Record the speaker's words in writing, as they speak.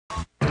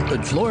Could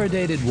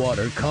fluoridated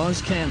water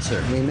cause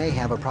cancer? We may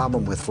have a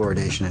problem with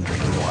fluoridation in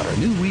drinking water.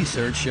 New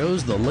research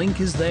shows the link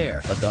is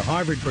there, but the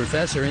Harvard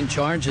professor in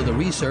charge of the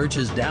research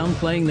is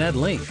downplaying that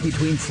link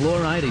between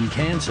fluoride and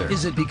cancer.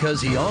 Is it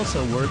because he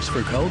also works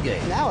for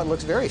Colgate? Now it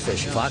looks very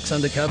fishy. Fox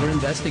Undercover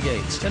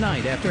investigates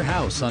tonight after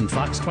House on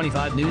Fox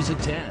 25 News at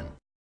 10.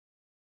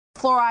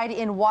 Fluoride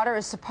in water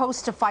is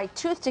supposed to fight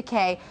tooth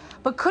decay,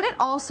 but could it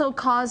also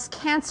cause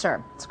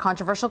cancer? It's a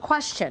controversial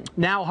question.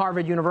 Now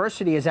Harvard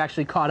University is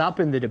actually caught up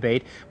in the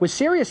debate with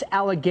serious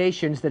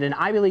allegations that an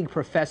Ivy League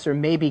professor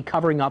may be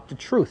covering up the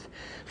truth.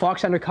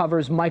 Fox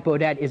Undercover's Mike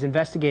Beaudet is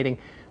investigating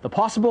the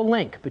possible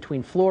link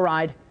between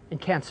fluoride and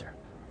cancer.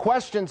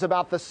 Questions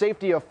about the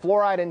safety of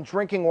fluoride in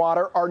drinking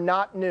water are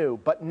not new,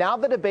 but now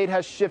the debate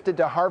has shifted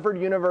to Harvard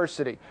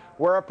University,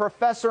 where a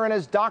professor and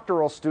his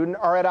doctoral student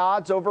are at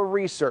odds over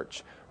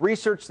research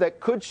that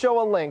could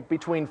show a link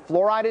between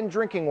fluoride in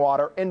drinking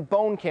water and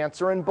bone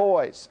cancer in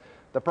boys.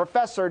 The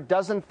professor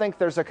doesn't think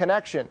there's a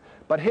connection,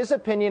 but his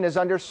opinion is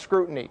under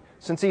scrutiny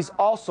since he's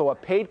also a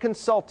paid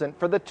consultant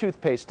for the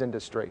toothpaste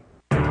industry.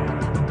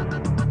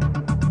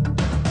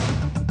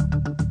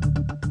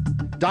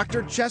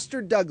 Dr.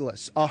 Chester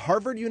Douglas, a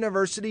Harvard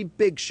University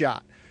big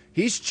shot.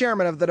 He's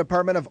chairman of the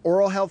Department of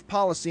Oral Health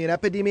Policy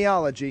and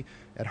Epidemiology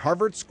at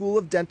Harvard School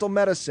of Dental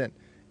Medicine.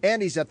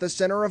 And he's at the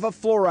center of a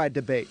fluoride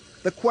debate,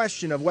 the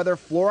question of whether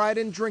fluoride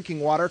in drinking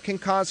water can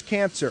cause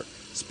cancer,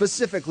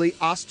 specifically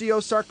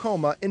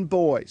osteosarcoma in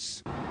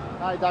boys.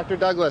 Hi, Dr.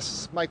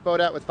 Douglas. Mike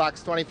Beaudet with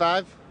Fox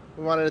 25.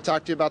 We wanted to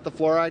talk to you about the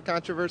fluoride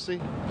controversy.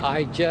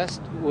 I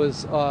just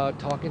was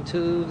talking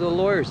to the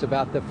lawyers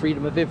about the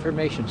freedom of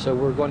information, so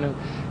we're going to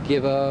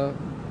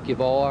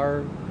give all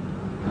our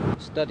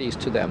studies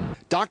to them.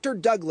 Dr.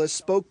 Douglas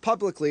spoke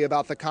publicly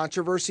about the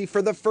controversy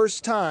for the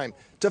first time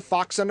to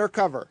Fox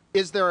Undercover.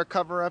 Is there a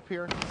cover-up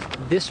here?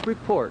 This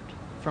report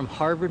from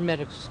Harvard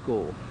Medical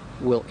School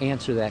will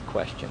answer that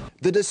question.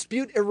 The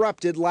dispute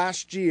erupted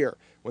last year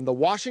when the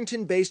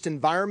Washington-based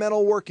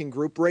Environmental Working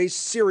Group raised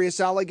serious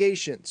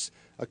allegations,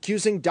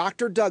 accusing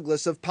Dr.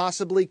 Douglas of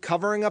possibly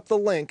covering up the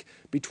link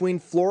between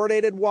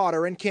fluoridated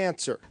water and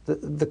cancer.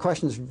 The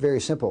question is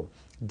very simple.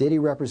 Did he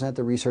represent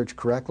the research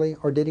correctly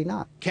or did he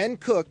not? Ken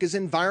Cook is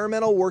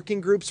Environmental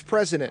Working Group's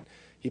president.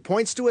 He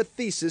points to a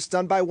thesis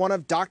done by one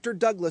of Dr.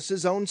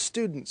 Douglas's own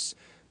students.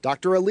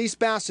 Dr. Elise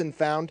Basson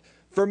found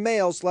for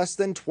males less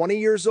than 20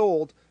 years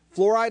old,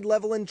 fluoride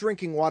level in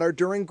drinking water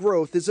during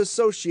growth is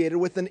associated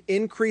with an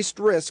increased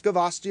risk of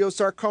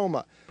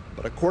osteosarcoma.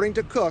 But according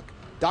to Cook,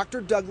 Dr.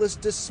 Douglas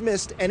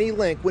dismissed any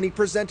link when he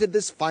presented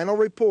this final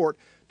report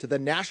to the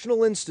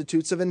National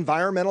Institutes of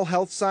Environmental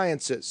Health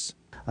Sciences.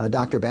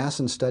 Dr.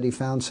 Basson's study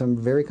found some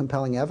very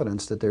compelling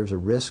evidence that there's a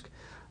risk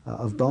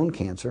of bone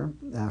cancer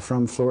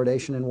from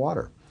fluoridation in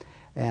water.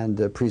 And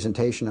the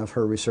presentation of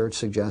her research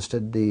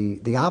suggested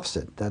the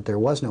opposite, that there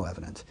was no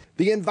evidence.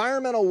 The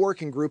Environmental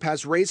Working Group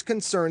has raised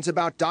concerns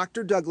about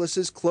Dr.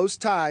 Douglas's close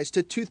ties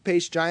to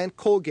toothpaste giant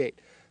Colgate,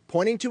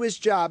 pointing to his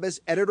job as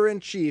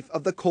editor-in-chief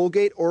of the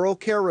Colgate Oral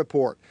Care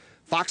Report.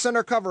 Fox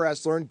Undercover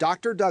has learned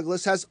Dr.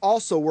 Douglas has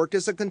also worked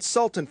as a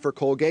consultant for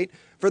Colgate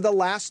for the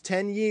last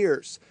 10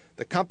 years.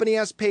 The company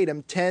has paid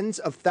him tens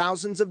of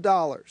thousands of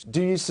dollars.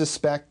 Do you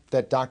suspect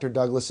that Dr.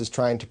 Douglas is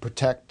trying to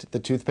protect the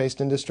toothpaste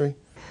industry?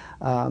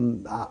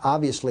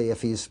 Obviously,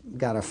 if he's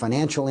got a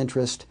financial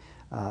interest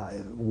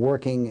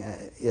working,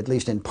 at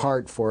least in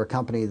part, for a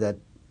company that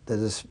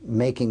is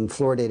making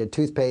fluoridated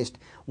toothpaste,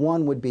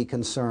 one would be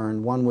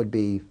concerned, one would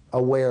be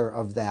aware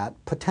of that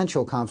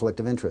potential conflict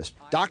of interest.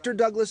 Dr.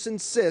 Douglas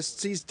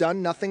insists he's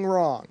done nothing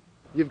wrong.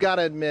 You've got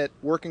to admit,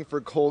 working for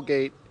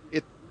Colgate,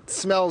 it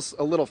smells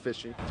a little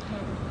fishy.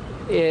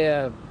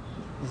 Yeah,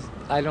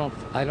 I don't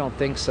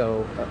think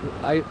so.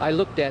 I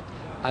looked at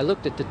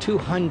the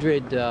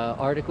 200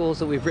 articles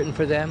that we've written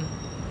for them.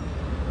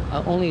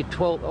 Only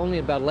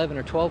about 11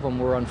 or 12 of them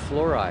were on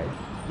fluoride.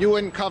 You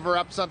wouldn't cover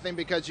up something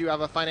because you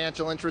have a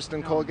financial interest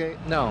in Colgate?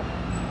 No.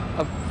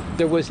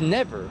 There was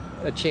never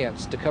a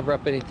chance to cover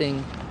up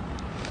anything.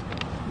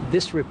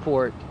 This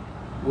report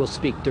will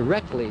speak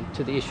directly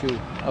to the issue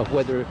of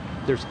whether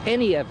there's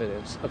any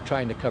evidence of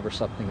trying to cover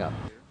something up.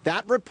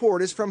 That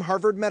report is from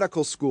Harvard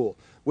Medical School,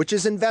 which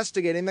is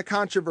investigating the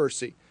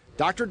controversy.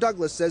 Dr.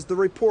 Douglas says the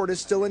report is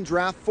still in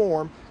draft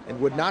form and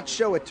would not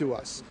show it to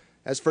us.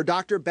 As for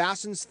Dr.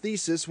 Basson's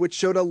thesis, which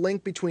showed a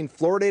link between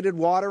fluoridated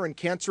water and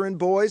cancer in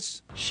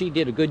boys, she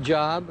did a good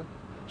job.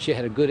 She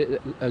had a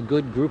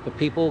good group of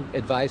people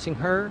advising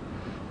her,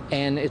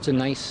 and it's a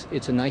nice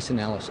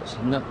analysis.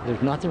 No,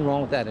 there's nothing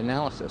wrong with that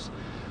analysis.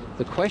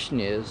 The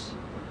question is,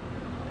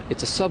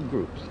 it's a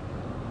subgroup.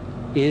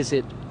 Is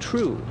it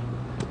true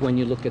when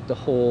you look at the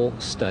whole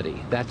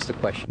study? That's the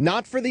question.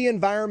 Not for the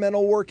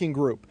Environmental Working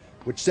Group,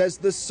 which says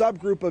the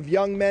subgroup of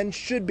young men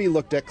should be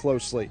looked at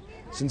closely,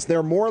 since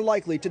they're more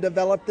likely to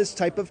develop this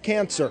type of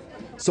cancer.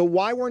 So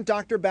why weren't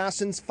Dr.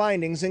 Basson's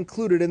findings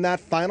included in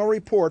that final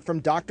report from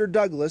Dr.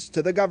 Douglas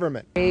to the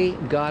government? They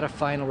got a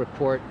final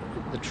report.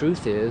 The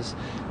truth is,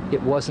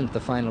 it wasn't the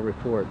final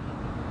report.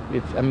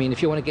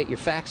 If you want to get your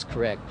facts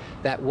correct,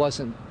 that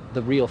wasn't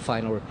the real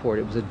final report.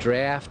 It was a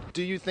draft.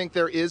 Do you think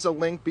there is a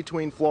link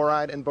between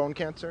fluoride and bone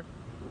cancer?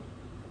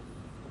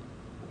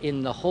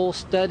 In the whole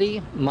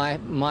study,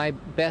 my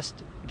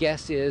best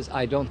guess is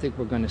I don't think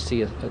we're going to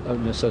see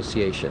an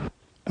association.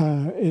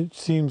 It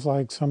seems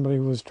like somebody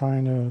was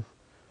trying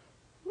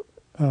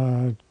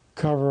to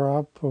cover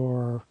up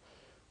or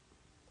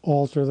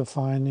alter the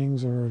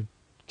findings or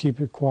keep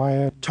it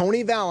quiet.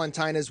 Tony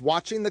Valentine is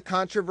watching the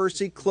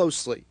controversy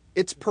closely.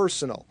 It's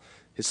personal.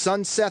 His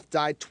son Seth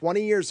died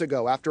 20 years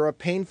ago after a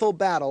painful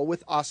battle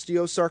with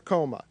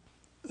osteosarcoma.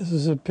 This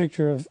is a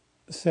picture of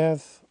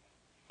Seth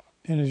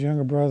and his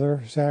younger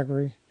brother,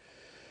 Zachary,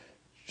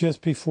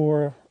 just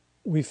before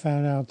we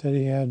found out that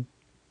he had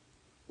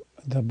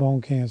the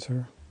bone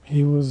cancer.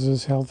 He was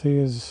as healthy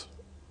as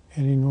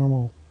any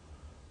normal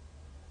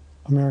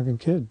American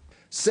kid.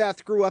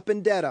 Seth grew up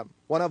in Dedham,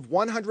 one of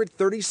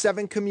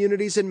 137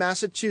 communities in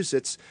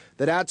Massachusetts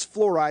that adds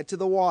fluoride to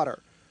the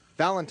water.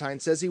 Valentine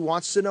says he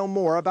wants to know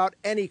more about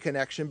any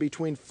connection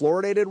between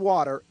fluoridated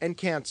water and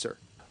cancer.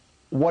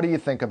 What do you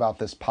think about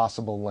this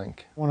possible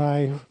link? When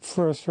I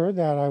first heard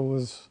that, I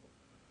was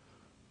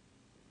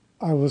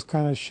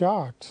kind of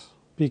shocked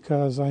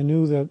because I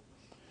knew that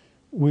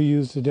we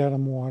used the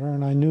Dedham water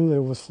and I knew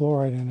there was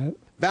fluoride in it.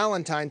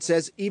 Valentine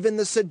says even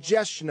the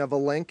suggestion of a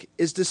link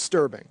is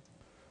disturbing.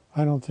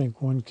 I don't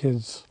think one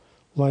kid's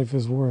life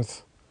is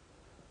worth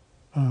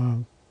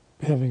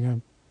having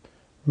a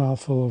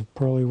mouthful of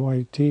pearly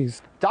white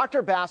teeth.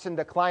 Dr. Basson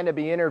declined to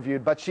be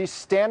interviewed, but she's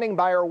standing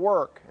by her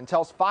work and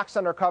tells Fox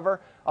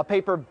Undercover a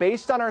paper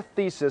based on her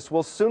thesis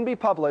will soon be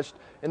published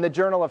in the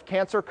Journal of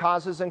Cancer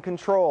Causes and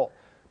Control.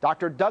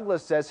 Dr.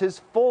 Douglas says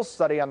his full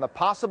study on the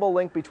possible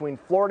link between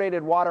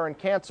fluoridated water and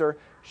cancer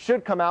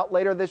should come out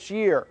later this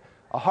year.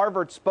 A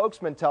Harvard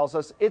spokesman tells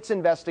us its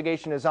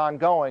investigation is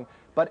ongoing,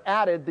 but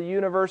added the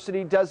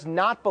university does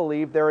not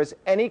believe there is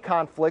any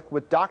conflict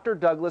with Dr.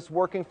 Douglas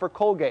working for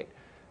Colgate.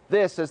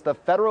 This as the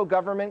federal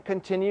government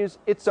continues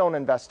its own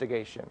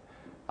investigation.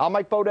 I'm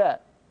Mike Bodette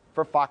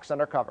for Fox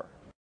Undercover.